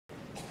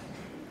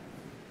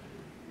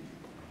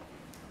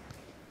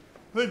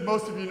I think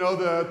most of you know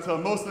that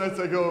most nights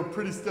I go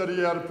pretty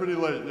steady at it pretty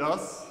late,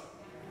 yes?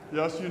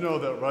 Yes, you know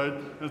that, right?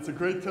 And it's a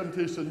great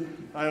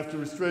temptation. I have to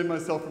restrain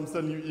myself from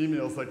sending you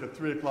emails like at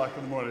 3 o'clock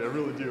in the morning. I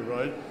really do,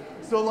 right?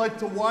 So like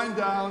to wind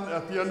down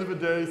at the end of a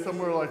day,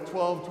 somewhere like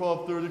 12,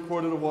 12:30,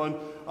 quarter to 1,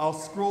 I'll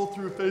scroll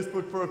through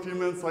Facebook for a few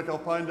minutes, like I'll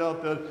find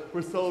out that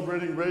we're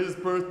celebrating Ray's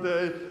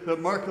birthday, that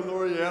Mark and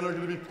Lori Ann are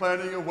going to be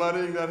planning a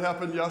wedding. That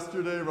happened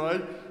yesterday,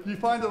 right? You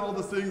find out all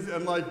those things,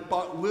 and like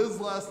Liz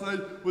last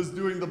night was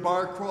doing the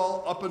bar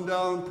crawl up and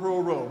down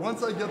Pearl Road.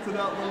 Once I get to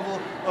that level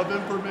of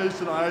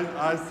information,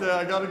 I say,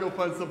 I got to go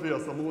find something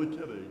else. I'm only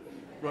kidding,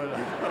 right?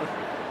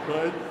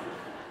 Right?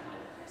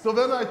 So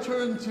then I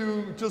turn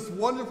to just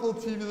wonderful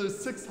TV. There's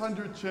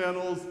 600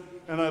 channels,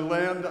 and I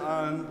land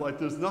on, like,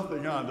 there's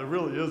nothing on. There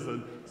really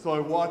isn't. So I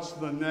watch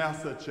the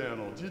NASA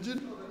channel. Did you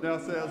know that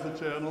NASA has a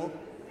channel?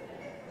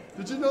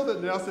 Did you know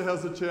that NASA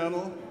has a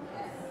channel?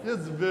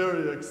 It's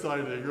very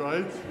exciting,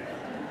 right?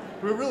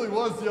 It really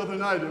was the other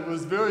night. It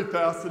was very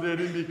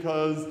fascinating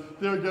because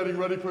they're getting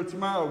ready for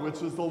tomorrow,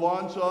 which is the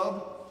launch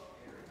of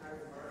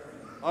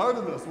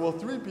Artemis. Well,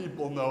 3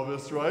 people know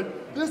this,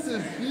 right? This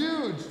is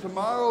huge.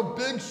 Tomorrow,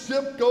 big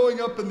ship going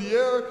up in the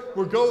air.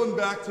 We're going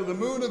back to the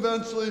moon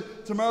eventually.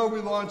 Tomorrow we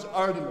launch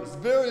Artemis.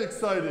 Very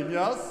exciting,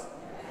 yes?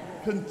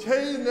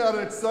 Contain that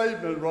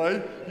excitement,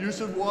 right? You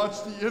should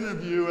watch the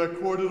interview at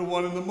quarter to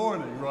 1 in the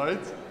morning, right?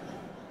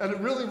 And it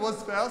really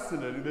was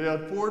fascinating. They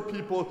had 4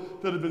 people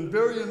that have been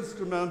very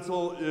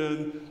instrumental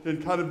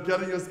in kind of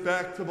getting us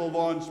back to the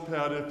launch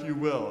pad, if you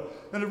will.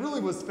 And it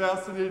really was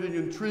fascinating,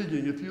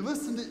 intriguing. If you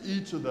listen to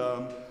each of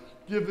them,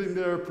 giving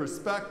their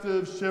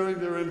perspective, sharing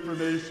their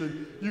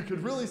information, you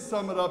could really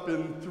sum it up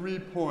in 3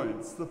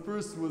 points. The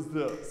first was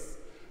this.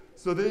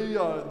 So they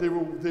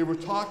were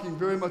talking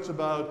very much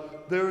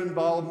about their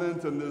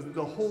involvement and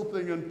the whole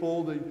thing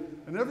unfolding,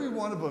 and every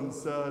one of them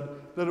said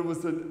that it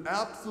was an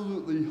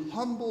absolutely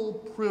humble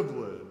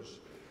privilege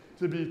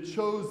to be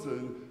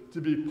chosen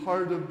to be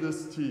part of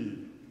this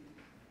team,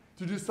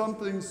 to do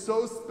something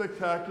so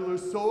spectacular,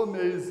 so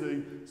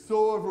amazing,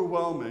 so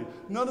overwhelming.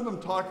 None of them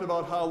talked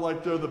about how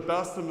like they're the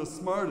best and the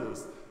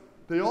smartest.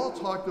 They all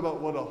talked about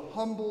what a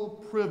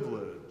humble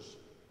privilege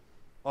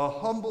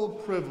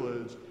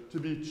to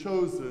be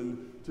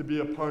chosen to be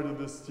a part of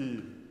this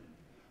team.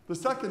 The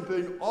second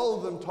thing, all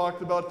of them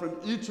talked about from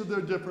each of their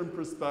different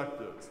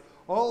perspectives.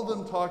 All of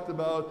them talked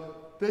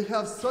about they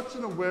have such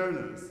an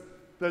awareness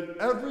that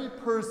every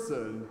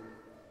person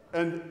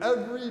and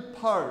every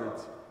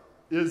part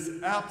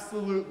is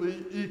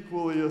absolutely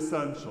equally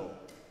essential.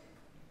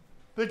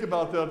 Think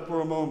about that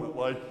for a moment.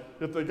 Like,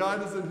 if the guy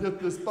doesn't hit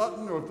this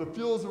button, or if the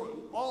fuels are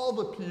all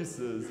the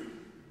pieces,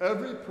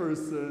 every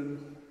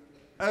person,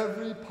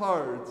 every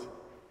part,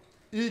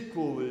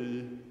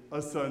 equally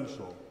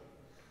essential.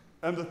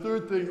 And the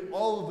third thing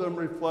all of them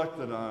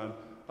reflected on,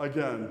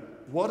 again,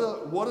 what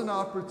an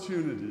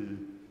opportunity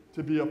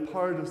to be a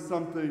part of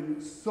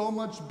something so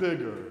much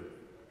bigger,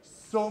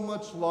 so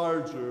much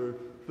larger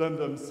than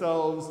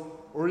themselves,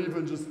 or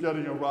even just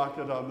getting a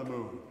rocket on the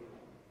moon.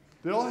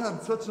 They all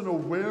had such an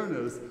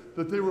awareness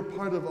that they were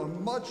part of a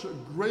much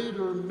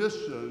greater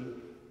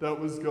mission that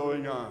was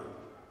going on.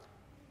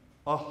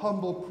 A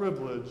humble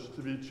privilege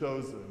to be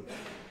chosen.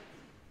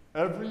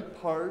 Every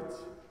part,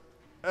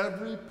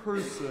 every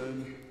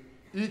person,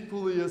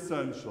 equally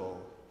essential,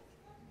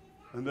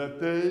 and that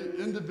they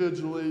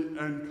individually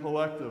and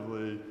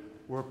collectively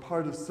were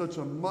part of such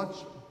a much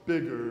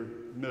bigger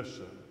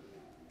mission.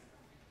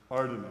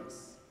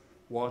 Artemis,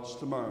 watch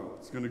tomorrow.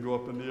 It's going to go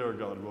up in the air,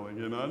 God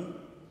willing. Amen?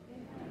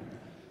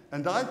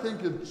 And I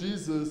think if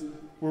Jesus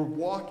were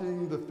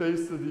walking the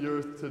face of the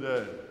earth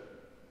today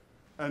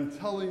and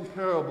telling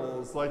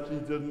parables like he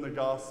did in the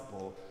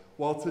gospel,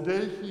 while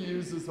today he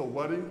uses a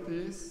wedding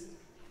feast,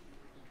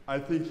 I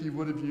think he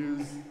would have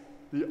used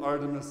the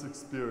Artemis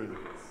experience.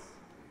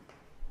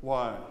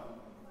 Why?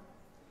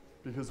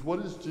 Because what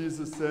is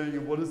Jesus saying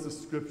and what is the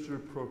scripture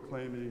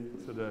proclaiming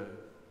today?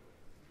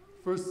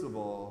 First of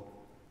all,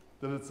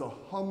 that it's a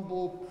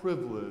humble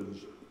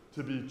privilege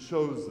to be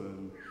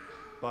chosen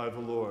by the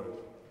Lord.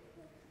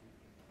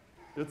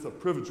 It's a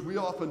privilege. We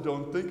often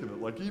don't think of it.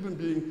 Like even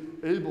being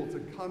able to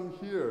come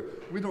here,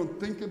 we don't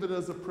think of it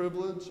as a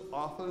privilege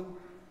often,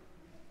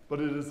 but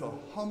it is a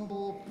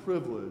humble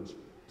privilege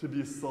to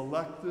be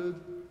selected,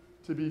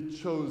 to be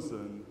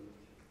chosen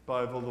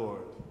by the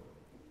Lord.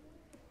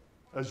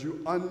 As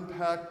you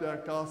unpack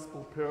that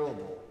gospel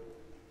parable,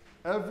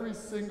 every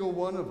single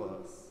one of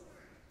us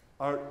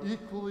are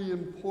equally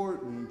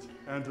important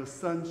and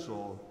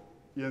essential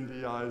in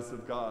the eyes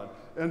of God.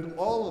 And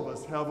all of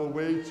us have a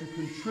way to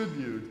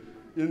contribute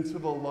into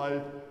the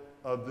life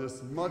of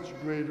this much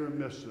greater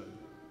mission.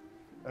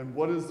 And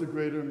what is the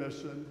greater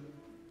mission?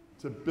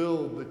 To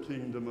build the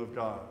kingdom of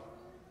God,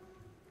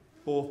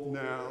 both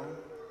now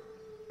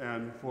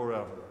and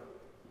forever.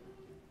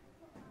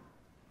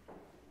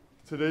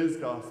 Today's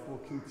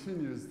gospel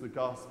continues the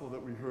gospel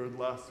that we heard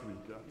last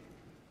weekend.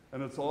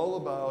 And it's all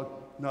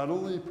about not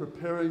only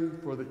preparing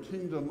for the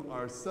kingdom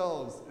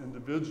ourselves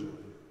individually,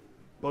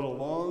 but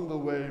along the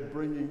way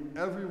bringing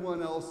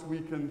everyone else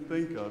we can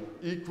think of,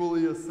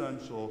 equally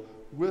essential,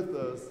 with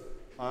us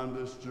on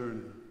this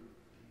journey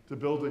to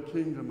build a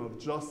kingdom of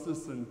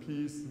justice and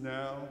peace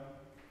now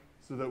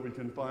so that we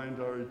can find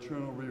our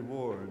eternal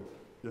reward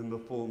in the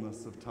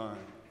fullness of time.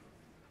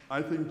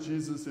 I think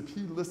Jesus, if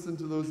he listened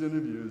to those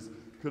interviews,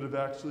 could have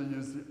actually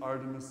used the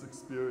Artemis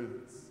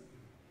experience.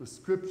 The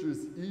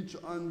scriptures each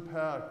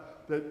unpack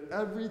that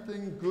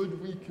everything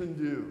good we can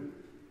do,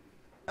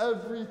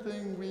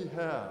 everything we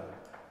have,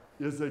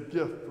 is a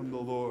gift from the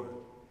Lord.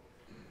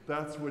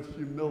 That's what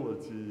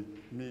humility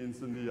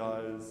means in the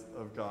eyes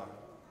of God.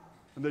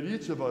 And that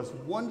each of us,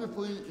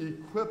 wonderfully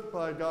equipped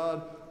by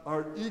God,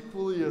 are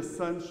equally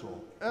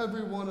essential,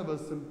 every one of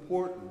us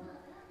important,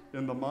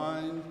 in the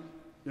mind,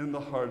 in the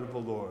heart of the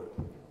Lord.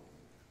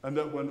 And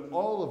that when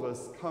all of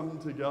us come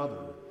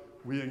together,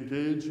 we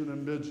engage in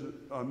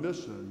a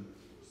mission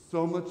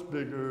so much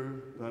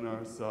bigger than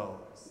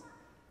ourselves.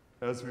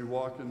 As we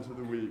walk into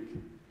the week,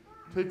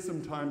 take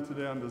some time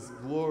today on this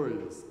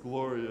glorious,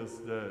 glorious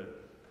day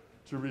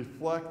to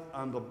reflect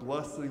on the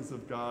blessings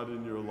of God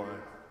in your life.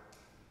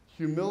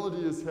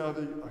 Humility is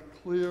having a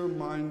clear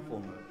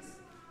mindfulness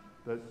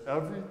that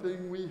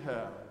everything we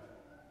have,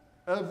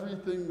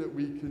 everything that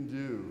we can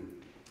do,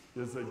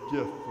 is a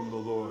gift from the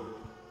Lord.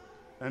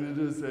 And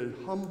it is a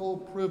humble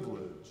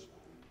privilege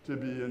to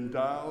be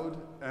endowed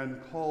and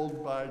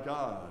called by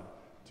God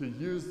to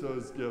use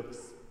those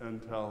gifts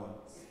and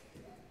talents.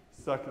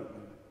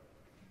 Secondly,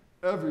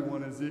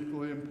 everyone is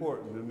equally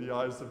important in the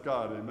eyes of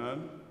God,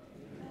 amen?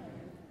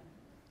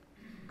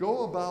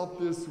 Go about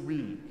this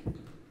week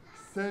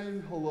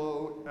saying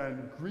hello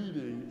and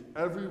greeting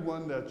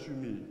everyone that you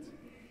meet.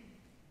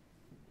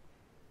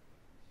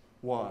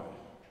 Why?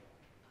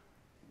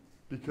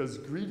 Because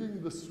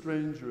greeting the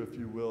stranger, if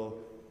you will,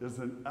 is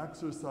an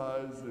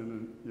exercise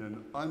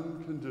in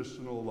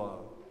unconditional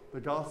love. The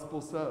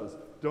gospel says,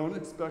 don't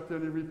expect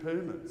any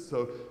repayment.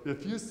 So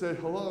if you say,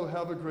 hello,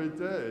 have a great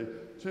day,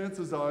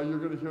 chances are you're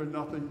going to hear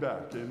nothing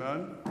back,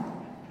 amen?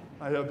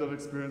 I had that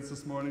experience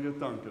this morning at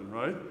Duncan,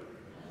 right?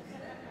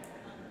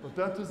 But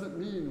that doesn't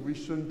mean we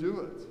shouldn't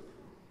do it.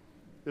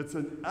 It's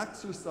an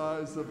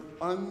exercise of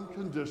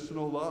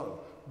unconditional love.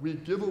 We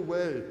give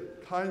away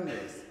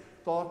kindness,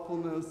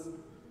 thoughtfulness,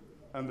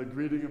 and the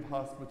greeting of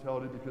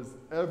hospitality because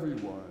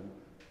everyone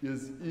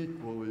is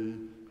equally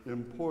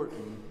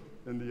important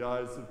in the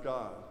eyes of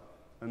God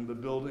and the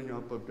building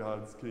up of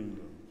God's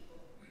kingdom.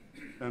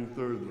 And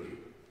thirdly,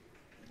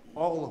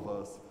 all of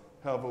us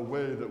have a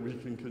way that we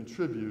can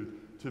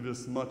contribute to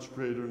this much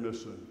greater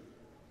mission.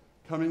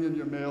 Coming in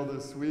your mail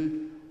this week,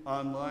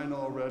 online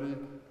already,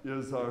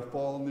 is our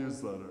fall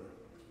newsletter.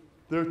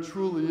 There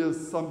truly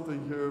is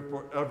something here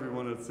for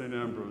everyone at St.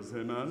 Ambrose,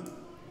 amen?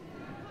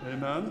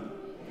 Amen?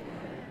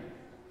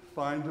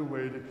 Find a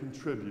way to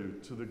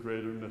contribute to the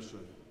greater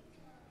mission.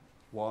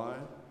 Why?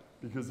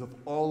 Because if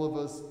all of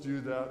us do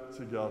that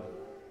together,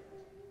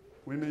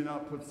 we may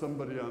not put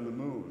somebody on the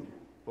moon,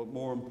 but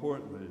more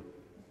importantly,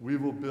 we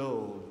will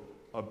build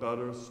a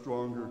better,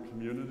 stronger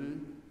community,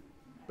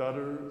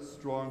 better,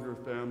 stronger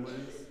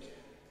families,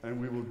 and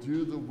we will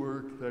do the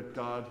work that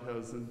God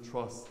has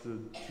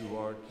entrusted to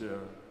our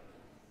care,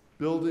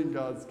 building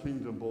God's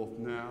kingdom both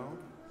now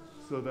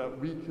so that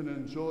we can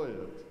enjoy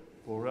it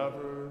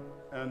forever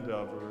and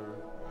ever.